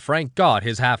in and Frank got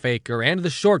his half-acre, and the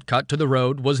shortcut to the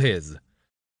road was his.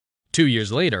 2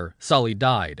 years later, Sully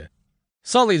died.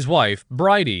 Sully's wife,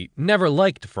 Bridie, never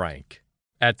liked Frank.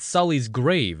 At Sully's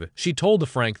grave, she told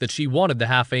Frank that she wanted the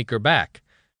half-acre back.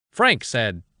 Frank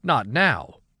said, "Not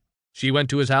now." She went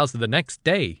to his house the next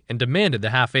day and demanded the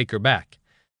half-acre back.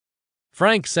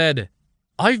 Frank said,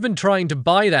 "I've been trying to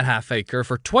buy that half-acre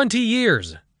for 20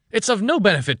 years. It's of no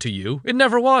benefit to you, it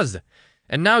never was.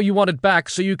 And now you want it back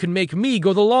so you can make me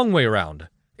go the long way round.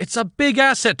 It's a big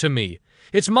asset to me.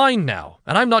 It's mine now,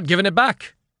 and I'm not giving it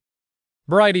back."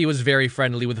 Bridie was very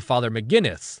friendly with Father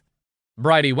McGinnis.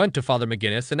 Bridie went to Father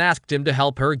McGinnis and asked him to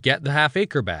help her get the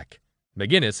half-acre back.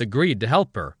 McGinnis agreed to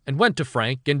help her, and went to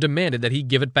Frank and demanded that he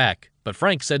give it back, but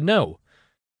Frank said no.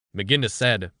 McGinnis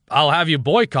said, "I'll have you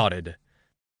boycotted."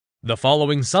 The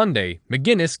following Sunday,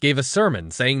 McGinnis gave a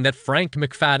sermon saying that Frank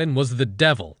McFadden was the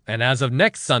devil, and as of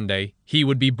next Sunday, he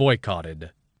would be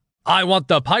boycotted. "I want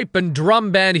the pipe and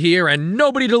drum band here and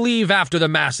nobody to leave after the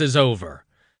Mass is over."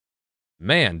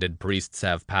 Man, did priests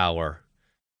have power.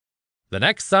 The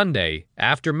next Sunday,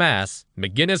 after Mass,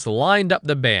 McGinnis lined up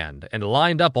the band and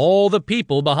lined up all the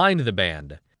people behind the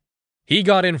band. He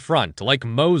got in front like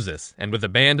Moses and with the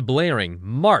band blaring,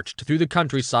 marched through the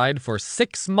countryside for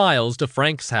 6 miles to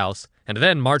Frank's house and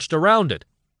then marched around it,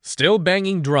 still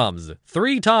banging drums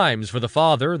 3 times for the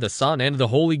Father, the Son, and the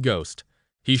Holy Ghost.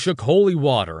 He shook holy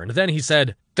water and then he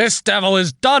said, "This devil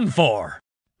is done for!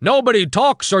 Nobody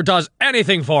talks or does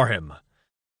anything for him!"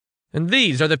 And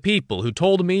these are the people who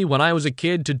told me when I was a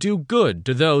kid to do good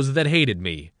to those that hated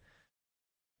me.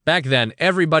 Back then,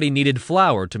 everybody needed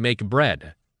flour to make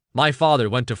bread. My father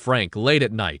went to Frank late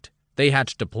at night. They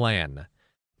hatched a plan.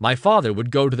 My father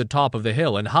would go to the top of the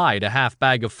hill and hide a half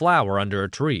bag of flour under a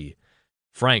tree.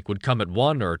 Frank would come at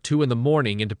 1 or 2 in the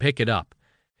morning and to pick it up.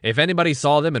 If anybody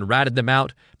saw them and ratted them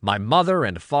out, my mother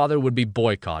and father would be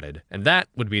boycotted, and that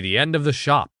would be the end of the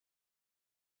shop.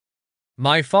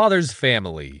 My father's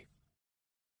family.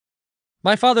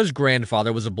 My father's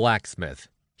grandfather was a blacksmith.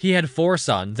 He had 4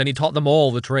 sons, and he taught them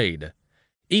all the trade.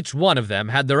 Each one of them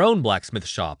had their own blacksmith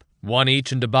shop, one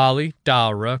each in Dubali,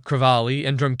 Dowra, Cravali,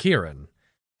 and Drumkieran.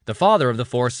 The father of the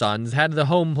 4 sons had the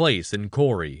home place in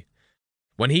Corey.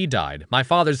 When he died, my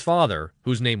father's father,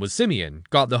 whose name was Simeon,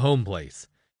 got the home place.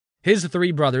 His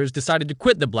 3 brothers decided to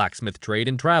quit the blacksmith trade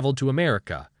and travel to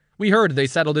America. We heard they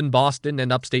settled in Boston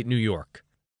and upstate New York.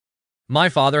 My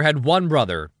father had 1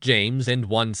 brother, James, and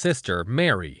 1 sister,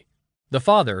 Mary. The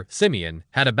father, Simeon,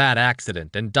 had a bad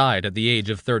accident and died at the age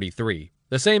of 33,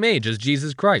 the same age as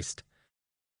Jesus Christ.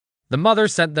 The mother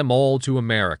sent them all to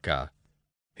America.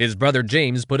 His brother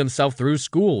James put himself through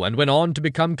school and went on to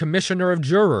become Commissioner of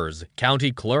Jurors,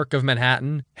 County Clerk of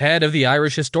Manhattan, head of the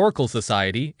Irish Historical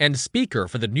Society, and Speaker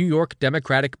for the New York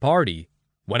Democratic Party.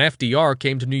 When FDR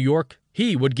came to New York,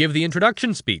 he would give the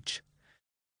introduction speech.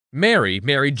 Mary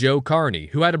married Joe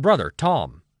Carney, who had a brother,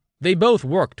 Tom. They both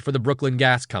worked for the Brooklyn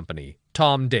Gas Company,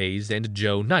 Tom Days and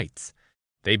Joe Nights.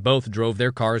 They both drove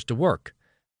their cars to work.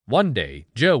 One day,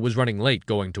 Joe was running late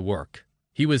going to work.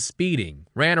 He was speeding,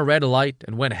 ran a red light,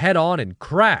 and went head-on and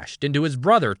crashed into his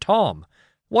brother, Tom.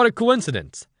 What a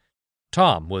coincidence!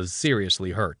 Tom was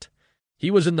seriously hurt. He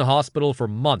was in the hospital for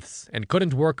months and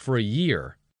couldn't work for a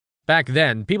year. Back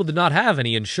then, people did not have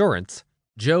any insurance.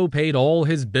 Joe paid all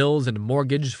his bills and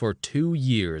mortgage for 2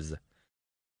 years.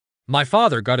 My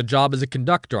father got a job as a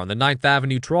conductor on the 9th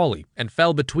Avenue trolley and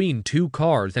fell between 2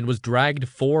 cars and was dragged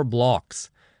 4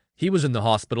 blocks. He was in the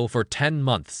hospital for 10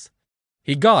 months.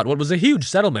 He got what was a huge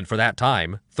settlement for that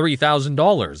time,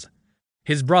 $3,000.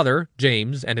 His brother,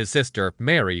 James, and his sister,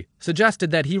 Mary,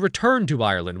 suggested that he return to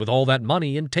Ireland with all that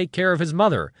money and take care of his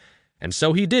mother, and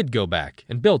so he did go back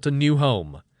and built a new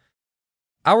home.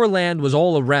 Our land was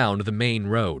all around the main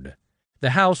road.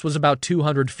 The house was about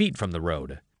 200 feet from the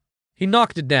road. He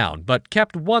knocked it down, but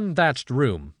kept one thatched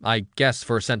room, I guess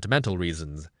for sentimental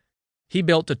reasons. He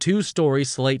built a 2-story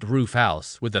slate roof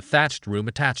house with a thatched room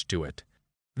attached to it.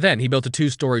 Then he built a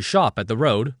 2-story shop at the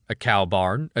road, a cow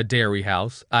barn, a dairy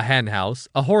house, a hen house,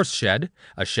 a horse shed,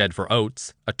 a shed for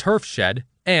oats, a turf shed,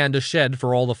 and a shed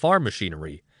for all the farm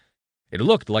machinery. It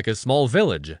looked like a small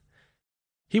village.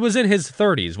 He was in his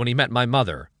 30s when he met my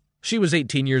mother. She was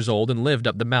 18 years old and lived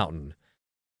up the mountain.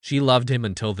 She loved him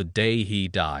until the day he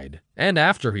died, and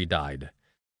after he died.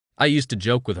 I used to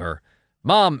joke with her,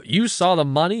 "Mom, you saw the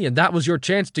money and that was your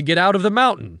chance to get out of the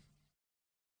mountain."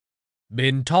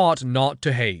 Been taught not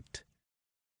to hate.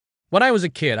 When I was a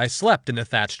kid, I slept in the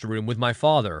thatched room with my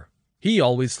father. He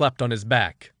always slept on his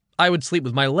back. I would sleep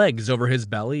with my legs over his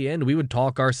belly, and we would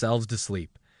talk ourselves to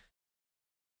sleep.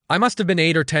 I must have been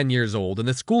 8 or 10 years old, and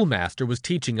the schoolmaster was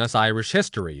teaching us Irish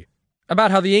history,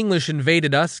 about how the English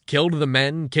invaded us, killed the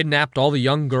men, kidnapped all the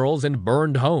young girls, and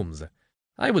burned homes.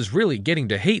 I was really getting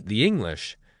to hate the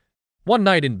English. One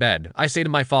night in bed, I say to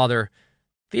my father,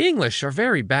 "The English are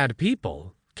very bad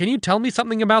people. Can you tell me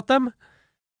something about them?"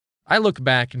 I look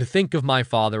back and think of my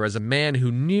father as a man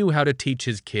who knew how to teach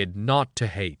his kid not to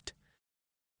hate.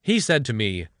 He said to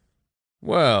me,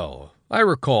 "Well, I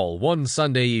recall one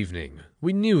Sunday evening,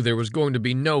 we knew there was going to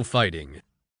be no fighting.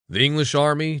 The English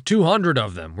army, 200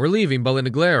 of them, were leaving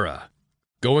Ballinaglara,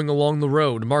 going along the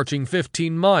road marching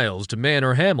 15 miles to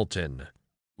Manor Hamilton.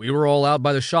 We were all out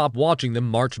by the shop watching them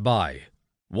march by.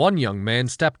 One young man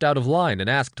stepped out of line and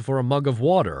asked for a mug of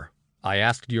water. I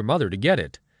asked your mother to get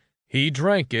it. He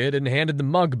drank it and handed the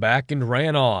mug back and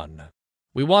ran on.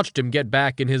 We watched him get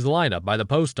back in his lineup by the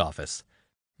post office.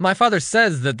 My father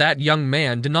says that young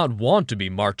man did not want to be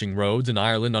marching roads in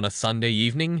Ireland on a Sunday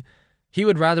evening. He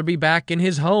would rather be back in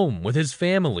his home with his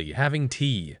family having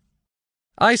tea.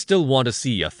 I still want to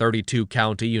see a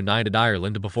 32-county United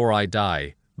Ireland before I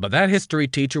die, but that history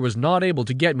teacher was not able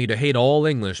to get me to hate all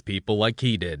English people like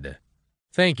he did.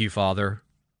 Thank you, Father.